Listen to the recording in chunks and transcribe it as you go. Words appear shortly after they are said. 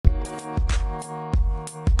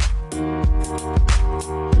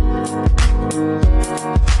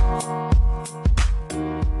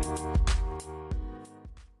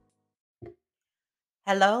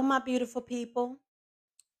Hello, my beautiful people.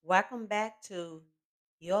 Welcome back to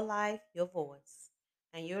Your Life, Your Voice.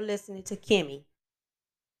 And you're listening to Kimmy.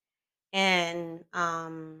 And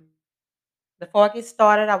before I get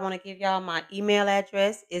started, I want to give y'all my email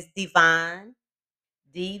address is divine,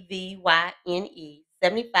 DVYNE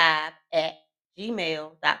 75 at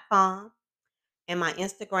gmail.com. And my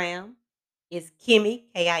Instagram is Kimmy,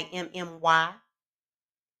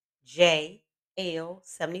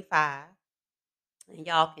 KIMMYJL75. And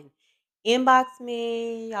y'all can inbox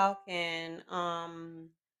me. Y'all can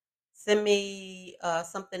send me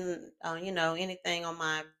something, anything on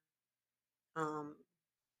my um,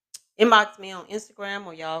 inbox me on Instagram,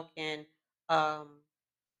 or y'all can um,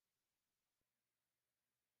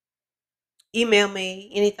 email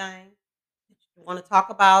me anything you want to talk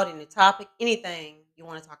about, any topic, anything you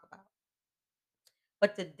want to talk about.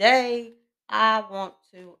 But today, I want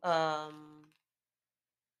to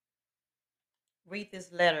read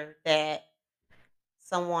this letter that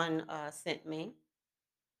someone sent me,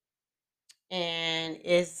 and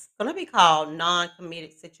it's going to be called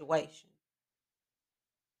Non-Committed Situation.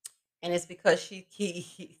 And it's because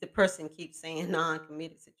the person keeps saying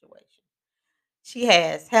non-committed situation. She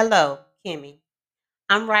has, hello, Kimmy.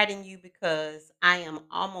 I'm writing you because I am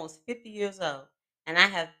almost 50 years old and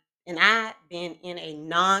I've been in a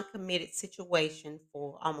non-committed situation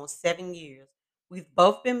for almost 7 years. We've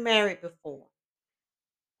both been married before.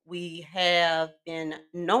 We have been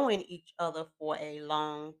knowing each other for a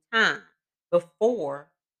long time before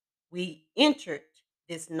we entered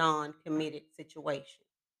this non-committed situation.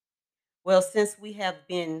 Well, since we have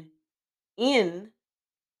been in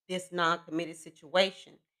this non-committed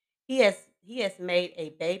situation, he has made a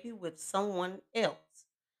baby with someone else.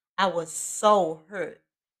 I was so hurt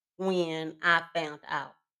when I found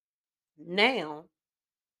out. Now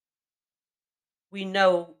we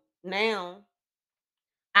know now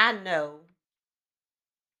I know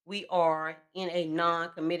we are in a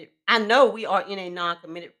non-committed I know we are in a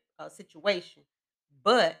non-committed situation.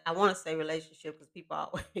 But I want to say relationship because people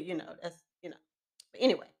always, But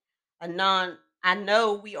anyway, a non I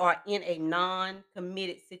know we are in a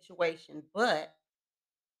non-committed situation, but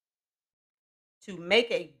to make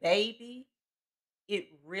a baby, it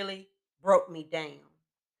really broke me down.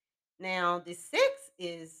 Now, the sex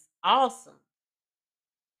is awesome.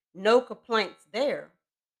 No complaints there.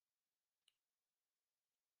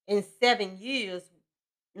 In 7 years,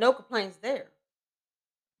 no complaints there.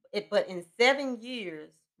 But in 7 years,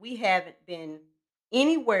 we haven't been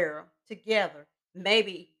anywhere together,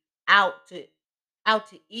 maybe out to out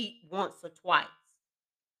to eat once or twice.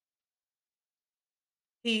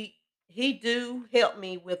 He do help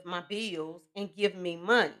me with my bills and give me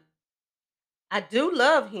money. I do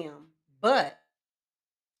love him, but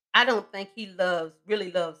I don't think he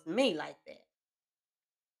really loves me like that.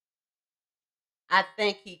 I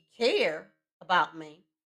think he care about me.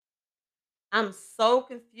 I'm so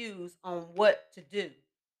confused on what to do.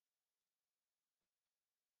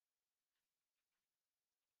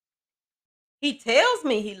 He tells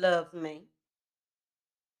me he loves me,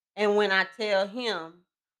 and when I tell him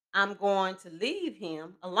I'm going to leave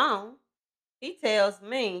him alone, he tells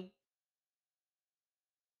me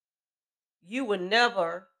you would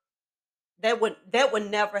never that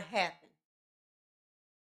would never happen.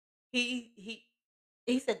 He he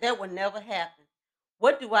he said that would never happen.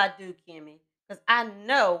 What do I do, Kimmy? Because I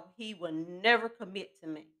know he will never commit to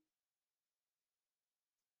me.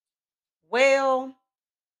 Well,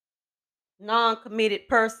 non-committed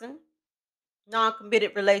person,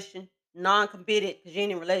 non-committed relation, non-committed because you're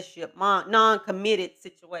in a relationship, non-committed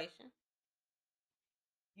situation.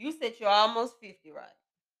 You said you're almost 50, right?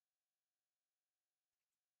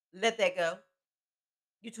 Let that go.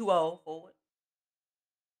 You're too old for it.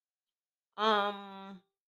 Um,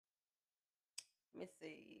 Let me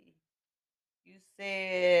see. You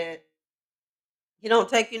said he don't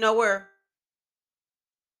take you nowhere,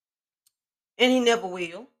 and he never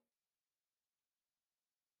will.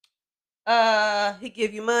 He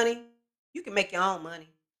give you money. You can make your own money.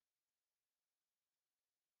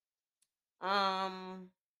 Um,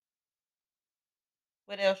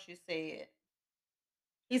 what else you said?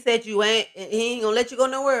 He said you ain't. He ain't gonna let you go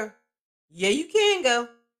nowhere. Yeah, you can go.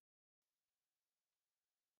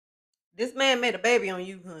 This man made a baby on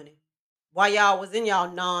you, honey, while y'all was in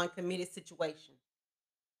y'all non-committed situation,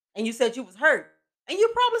 and you said you was hurt, and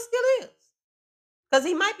you probably still is, cause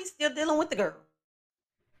he might be still dealing with the girl.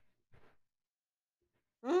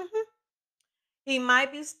 Hmm. He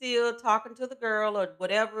might be still talking to the girl or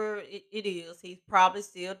whatever it is. He's probably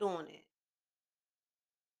still doing it.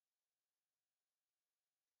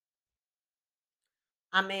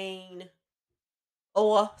 I mean,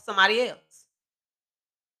 or somebody else.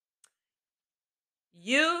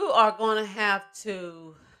 You are going to have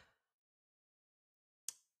to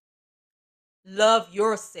love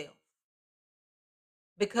yourself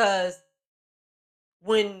because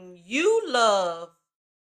when you love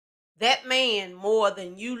that man more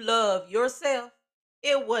than you love yourself,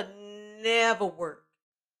 it would never work.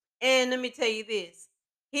 And let me tell you this,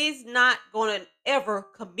 he's not going to ever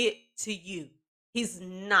commit to you. He's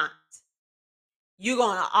not. You're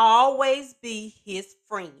going to always be his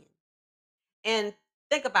friend. And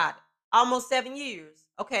think about it, almost 7 years.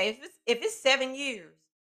 Okay, if it's 7 years,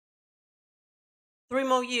 3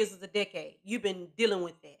 more years is a decade. You've been dealing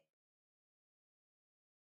with that.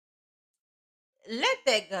 Let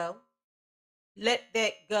that go. Let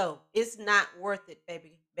that go. It's not worth it,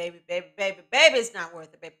 baby, baby, baby, baby, baby. It's not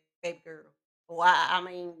worth it, baby, baby girl. Well, I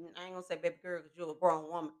mean, I ain't gonna say baby girl because you're a grown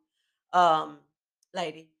woman, um,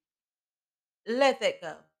 lady. Let that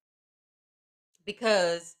go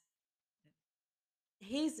because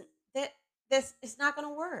he's that. That's it's not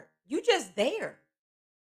gonna work. You just there.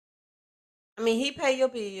 I mean, he pay your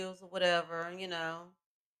bills or whatever, you know.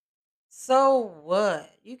 So what?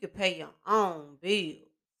 You could pay your own bills.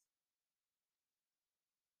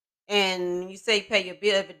 And you say pay your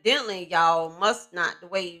bill. Evidently, y'all must not, the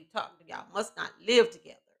way you talk to y'all, must not live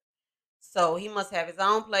together. So he must have his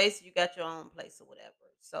own place. You got your own place or whatever.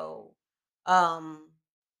 So, um,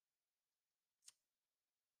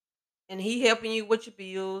 and he helping you with your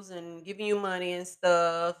bills and giving you money and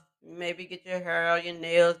stuff. Maybe get your hair or your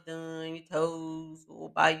nails done, your toes, or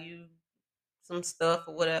buy you some stuff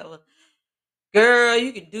or whatever. Girl,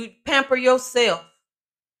 you can do pamper yourself.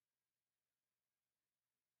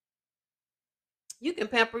 You can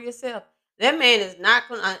pamper yourself. That man is not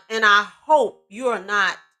gonna, and I hope you are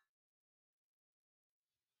not.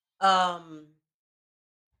 Um,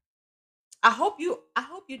 I hope you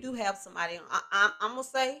do have somebody. I'm gonna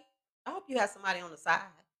say, I hope you have somebody on the side.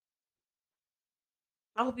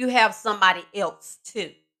 I hope you have somebody else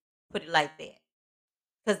too. Put it like that,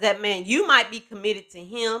 because that man, you might be committed to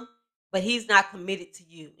him, but he's not committed to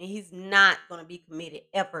you, and he's not gonna be committed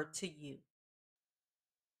ever to you.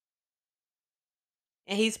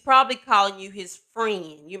 And he's probably calling you his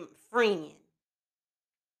friend, your friend.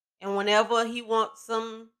 And whenever he wants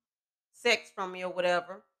some sex from you or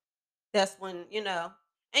whatever, that's when,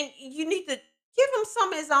 and you need to give him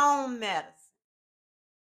some of his own medicine.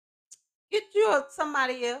 Get you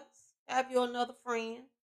somebody else. Have you another friend.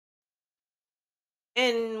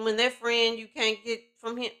 And when that friend you can't get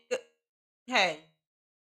from him, hey,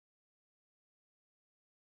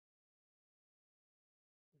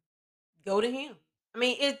 go to him. I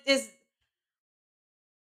mean, it's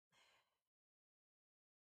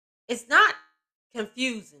not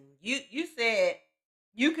confusing. You said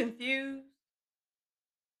you confused,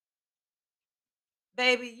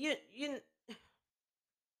 baby. You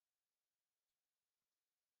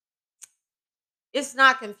it's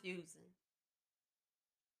not confusing.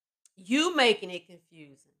 You making it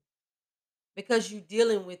confusing because you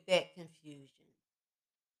dealing with that confusion.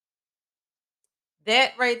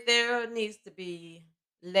 That right there needs to be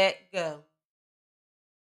let go.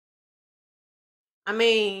 I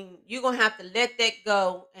mean, you're gonna have to let that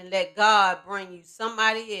go and let God bring you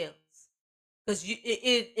somebody else. Cause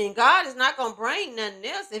and God is not gonna bring nothing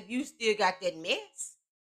else if you still got that mess.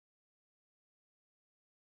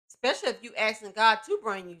 Especially if you asking God to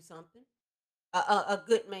bring you something, a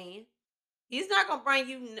good man. He's not gonna bring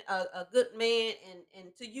you a good man, and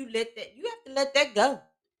until you let that, you have to let that go.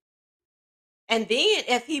 And then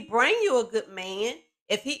if he bring you a good man,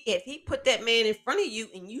 if he put that man in front of you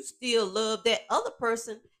and you still love that other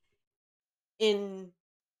person, and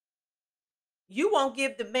you won't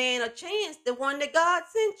give the man a chance, the one that God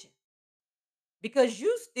sent you, because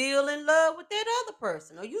you still in love with that other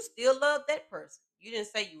person, or you still love that person. You didn't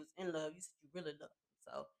say you was in love, you said you really love them.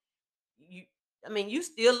 So you I mean, you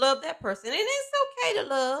still love that person. And it's okay to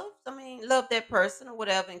love. I mean, love that person or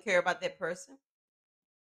whatever and care about that person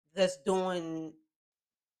that's doing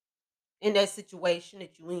in that situation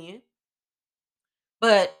that you in.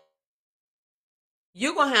 But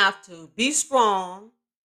you're gonna have to be strong,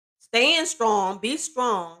 stand strong, be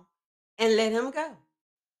strong, and let him go.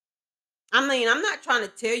 I mean, I'm not trying to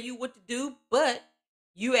tell you what to do, but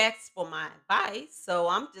you asked for my advice. So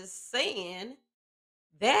I'm just saying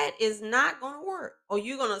that is not going to work. Or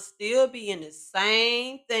you're going to still be in the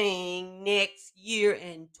same thing next year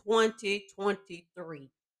in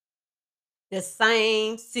 2023. The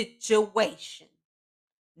same situation,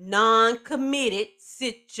 non committed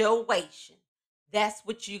situation. That's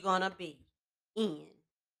what you're going to be in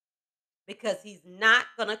because he's not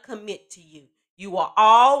going to commit to you. You will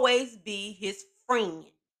always be his friend.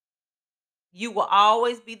 You will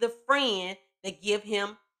always be the friend that give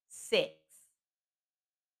him sex.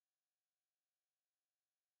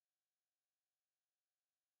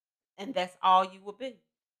 And that's all you will be.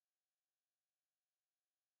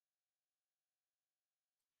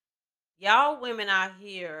 Y'all women out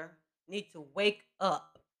here need to wake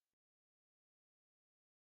up.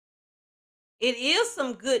 It is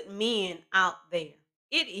some good men out there.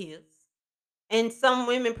 It is. And some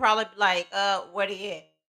women probably be like, where they at?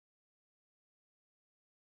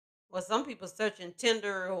 Well, some people searching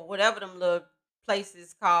Tinder or whatever them little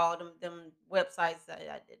places called, them websites.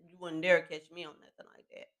 You wouldn't dare catch me on nothing like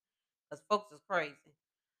that. Because folks is crazy.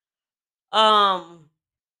 Um,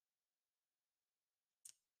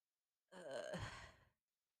 uh,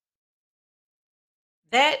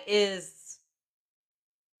 that is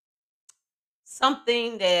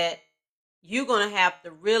something that you're gonna have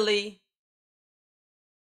to really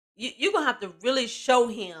you're gonna have to really show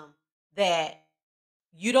him that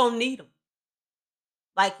you don't need him,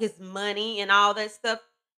 like his money and all that stuff.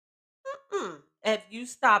 Mm-mm. If you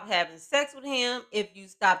stop having sex with him, if you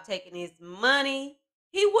stop taking his money,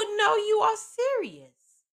 he would know you are serious.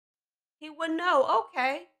 He would know,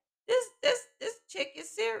 okay, this chick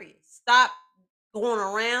is serious. Stop going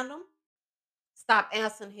around him. Stop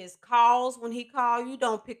answering his calls when he call you.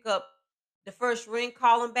 Don't pick up the first ring.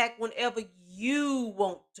 Call him back whenever you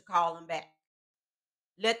want to call him back.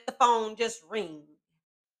 Let the phone just ring.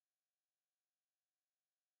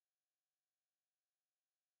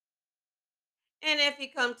 And if he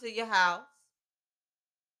come to your house,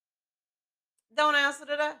 don't answer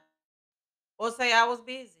to that. Or say I was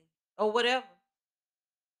busy or whatever.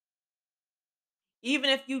 Even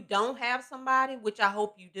if you don't have somebody, which I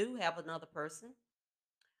hope you do have another person,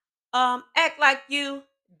 act like you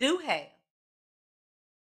do have.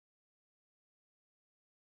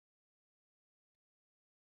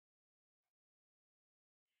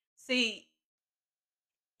 See,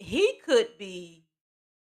 he could be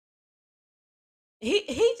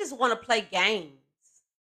he just want to play games.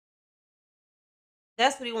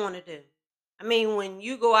 That's what he want to do. I mean, when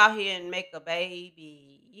you go out here and make a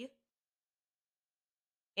baby,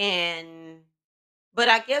 and but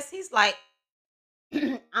I guess he's like,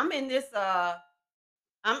 I'm in this.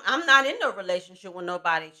 I'm not in no relationship with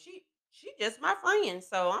nobody. She just my friend,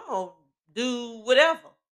 so I'm gonna do whatever.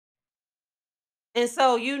 And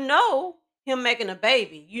so you know him making a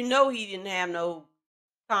baby. You know he didn't have no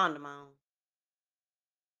condom on.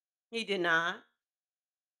 He did not.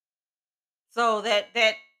 So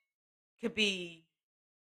that could be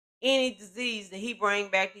any disease that he bring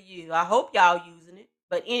back to you. I hope y'all using it,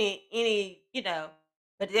 but any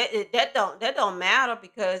but that don't matter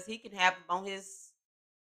because he can have them on his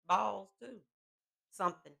balls too.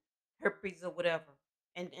 Something herpes or whatever,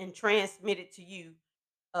 and transmit it to you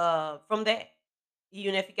from that.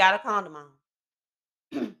 Even if he got a condom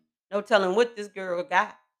on, no telling what this girl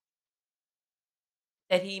got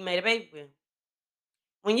that he made a baby with.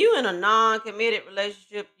 When you in a non-committed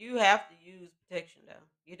relationship, you have to use protection though.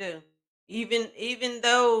 You do. Even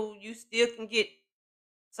though you still can get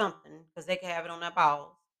something because they can have it on their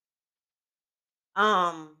balls.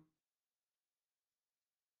 Um,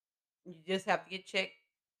 you just have to get checked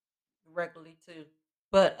regularly too.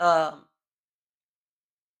 But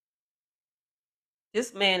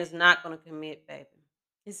this man is not gonna commit, baby.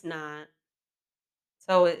 It's not.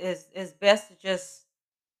 So it's best to just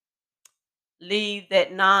leave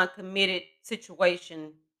that non-committed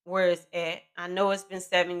situation where it's at. I know it's been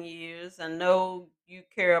 7 years. I know you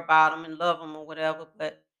care about them and love them or whatever,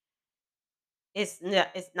 but it's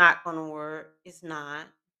not gonna work. It's not.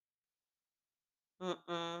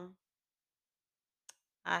 Mm-mm.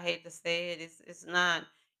 I hate to say it. It's not.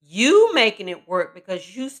 You making it work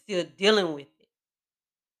because you still dealing with it.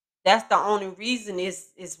 That's the only reason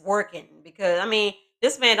it's working. Because I mean,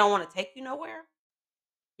 this man don't want to take you nowhere.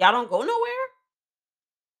 Y'all don't go nowhere.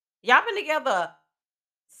 Y'all been together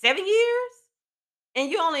 7 years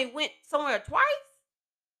and you only went somewhere twice.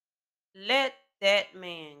 Let that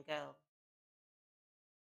man go.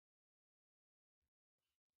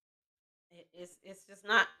 It's just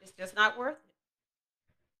not. It's just not worth it.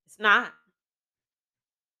 It's not.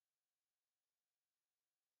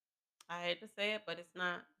 I hate to say it, but it's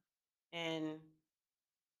not. And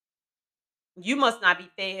you must not be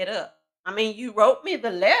fed up. I mean, you wrote me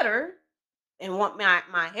the letter and want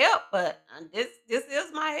my help, but this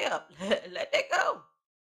is my help. Let that go.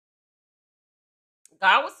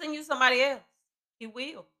 God will send you somebody else. He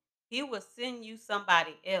will. He will send you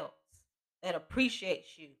somebody else that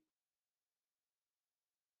appreciates you,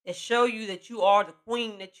 that show you that you are the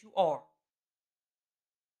queen that you are.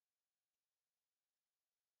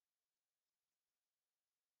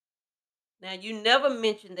 Now you never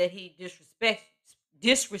mentioned that he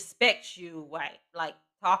disrespects you, right? Like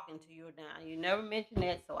talking to you now. You never mentioned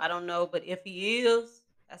that, so I don't know. But if he is,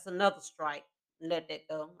 that's another strike. Let that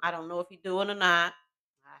go. I don't know if he's doing or not.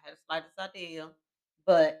 I had the slightest idea.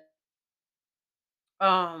 But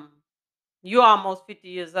um you're almost 50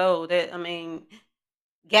 years old. That I mean,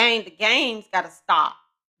 the games gotta stop.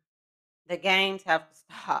 The games have to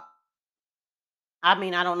stop. I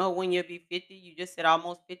mean, I don't know when you'll be 50. You just said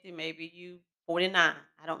almost 50, maybe you 49.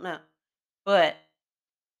 I don't know. But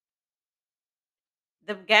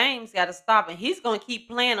the games got to stop, and he's gonna keep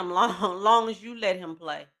playing them long, long as you let him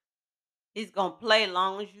play. He's gonna play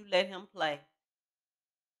long as you let him play.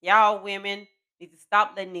 Y'all women need to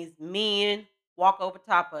stop letting these men walk over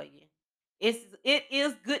top of you. It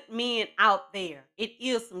is good men out there. It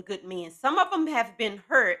is some good men. Some of them have been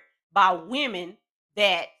hurt by women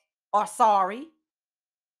that are sorry,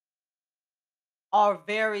 are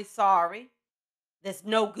very sorry. That's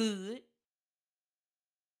no good.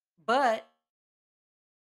 But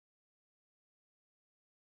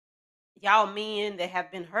y'all men that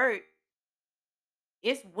have been hurt,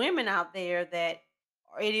 it's women out there that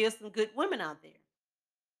or it is some good women out there.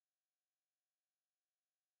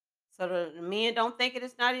 So the men don't think it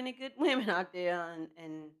is not any good women out there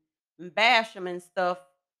and bash them and stuff.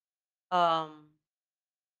 Um,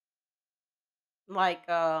 like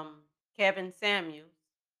Kevin Samuels,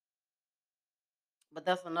 but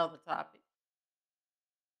that's another topic.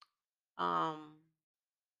 Um,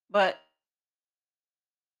 but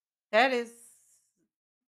that is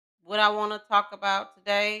what I want to talk about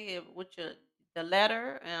today, which the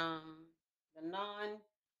letter, the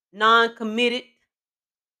non-committed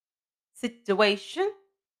situation,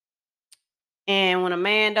 and when a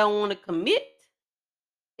man don't want to commit,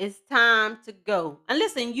 it's time to go. And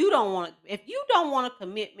listen, you don't want to, if you don't want a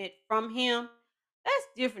commitment from him, that's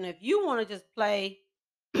different. If you want to just play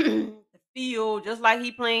the field just like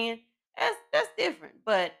he playing, that's different.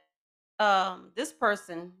 But this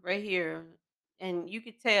person right here, and you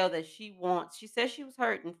could tell that she said she was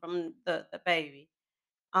hurting from the baby.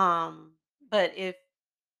 Um, but if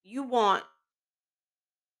you want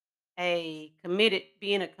be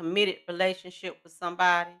in a committed relationship with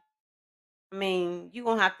somebody, I mean, you're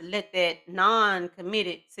gonna have to let that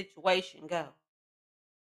non-committed situation go.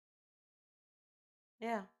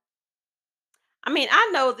 Yeah. I mean, I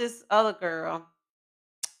know this other girl.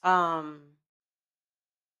 Um,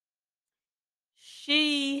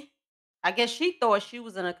 she, I guess she thought she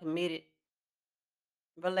was in a committed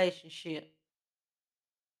relationship,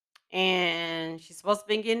 and she's supposed to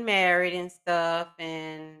be getting married and stuff.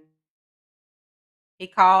 And he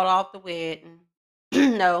called off the wedding.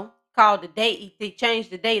 No, called the date. He changed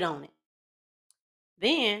the date on it.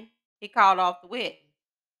 Then he called off the wedding.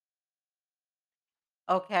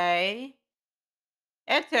 Okay,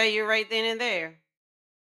 that tell you right then and there.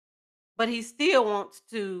 But he still wants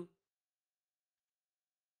to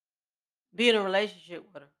be in a relationship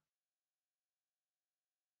with her.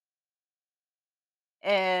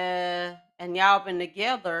 And y'all been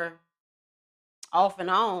together off and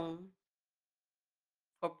on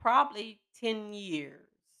for probably 10 years.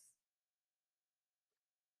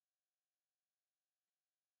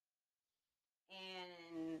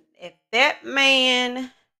 And if that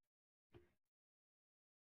man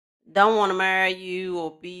don't want to marry you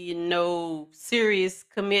or be in no serious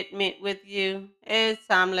commitment with you, it's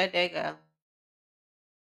time to let that go.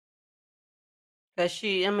 Cause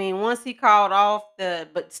I mean, once he called off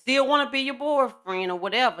but still want to be your boyfriend or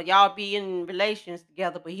whatever, y'all be in relations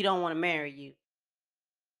together, but he don't want to marry you.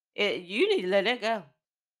 You need to let that go.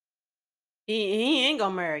 He ain't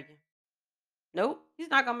gonna marry you. Nope, he's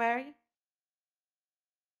not gonna marry you.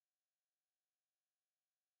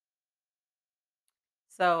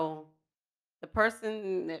 So the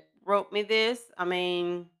person that wrote me this, I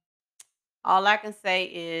mean, all I can say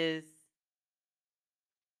is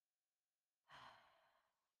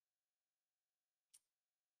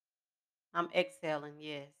I'm exhaling.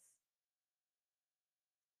 Yes,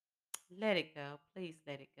 let it go. Please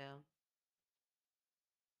let it go,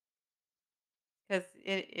 cause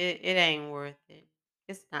it ain't worth it.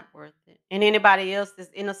 It's not worth it. And anybody else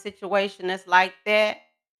that's in a situation that's like that,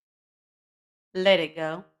 let it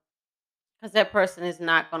go, cause that person is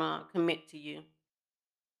not gonna commit to you.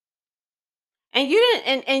 And you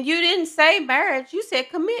didn't say marriage. You said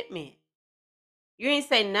commitment. You ain't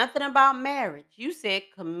say nothing about marriage. You said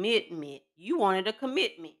commitment. You wanted a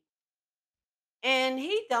commitment. And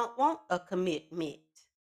he don't want a commitment.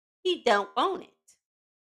 He don't want it.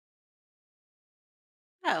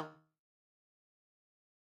 No.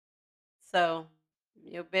 So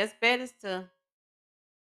your best bet is to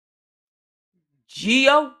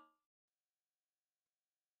Geo.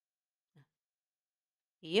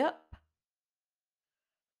 Yep.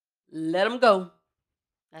 Let him go.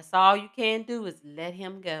 That's all you can do is let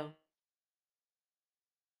him go.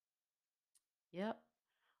 Yep.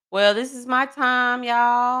 Well, this is my time,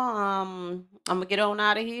 y'all. I'm gonna get on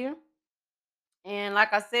out of here. And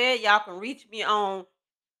like I said, y'all can reach me on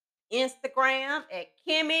Instagram at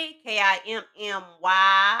Kimmy Kimmy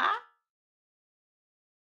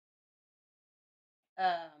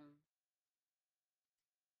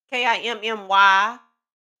Kimmy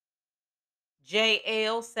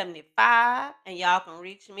JL75, and y'all can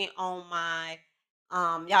reach me on my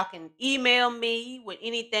y'all can email me with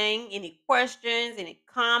anything, any questions, any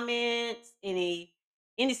comments, any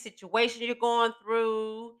situation you're going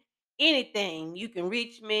through, anything. You can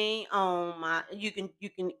reach me on my you can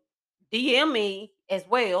DM me as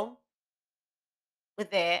well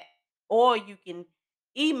with that, or you can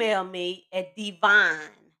email me at divine,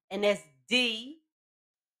 and that's DVYNE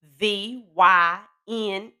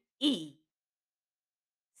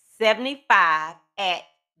 75 at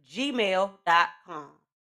gmail.com.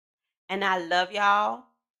 And I love y'all.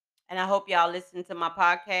 And I hope y'all listen to my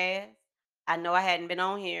podcast. I know I hadn't been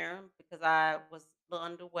on here because I was a little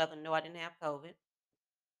under the weather. No, I didn't have COVID.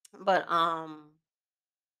 But a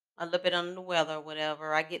little bit under the weather or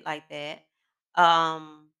whatever. I get like that.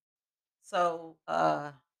 Um so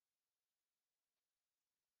I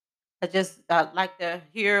just like to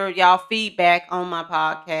hear y'all feedback on my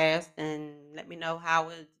podcast and let me know how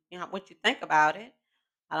it, what you think about it.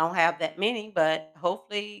 I don't have that many, but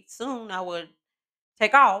hopefully soon I would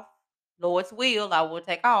take off. Lord's will, I will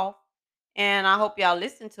take off. And I hope y'all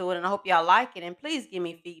listen to it and I hope y'all like it. And please give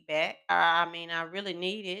me feedback. I mean, I really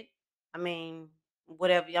need it. I mean,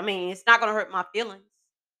 whatever. I mean, it's not going to hurt my feelings.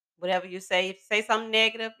 Whatever you say, if you say something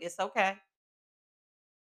negative, it's okay.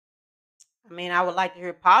 I mean, I would like to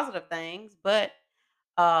hear positive things, but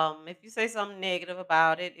if you say something negative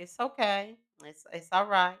about it, it's okay. It's all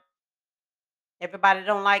right. Everybody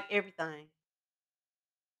don't like everything.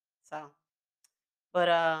 So, but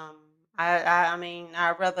I mean,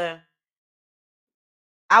 I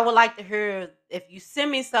would like to hear if you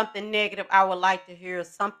send me something negative, I would like to hear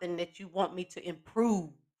something that you want me to improve.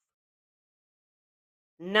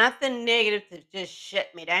 Nothing negative to just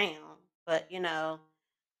shut me down. But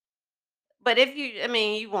but if you, I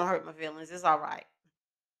mean, you won't hurt my feelings. It's all right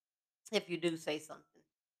if you do say something,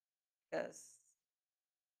 because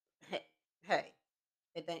hey,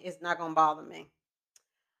 it's not gonna bother me.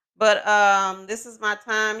 But this is my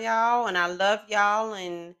time, y'all, and I love y'all,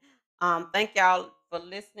 and thank y'all for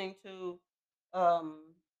listening to um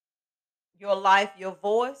your life, your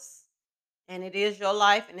voice. And it is your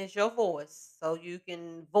life and it's your voice. So you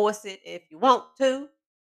can voice it if you want to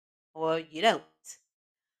or you don't.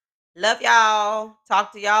 Love y'all.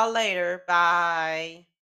 Talk to y'all later. Bye.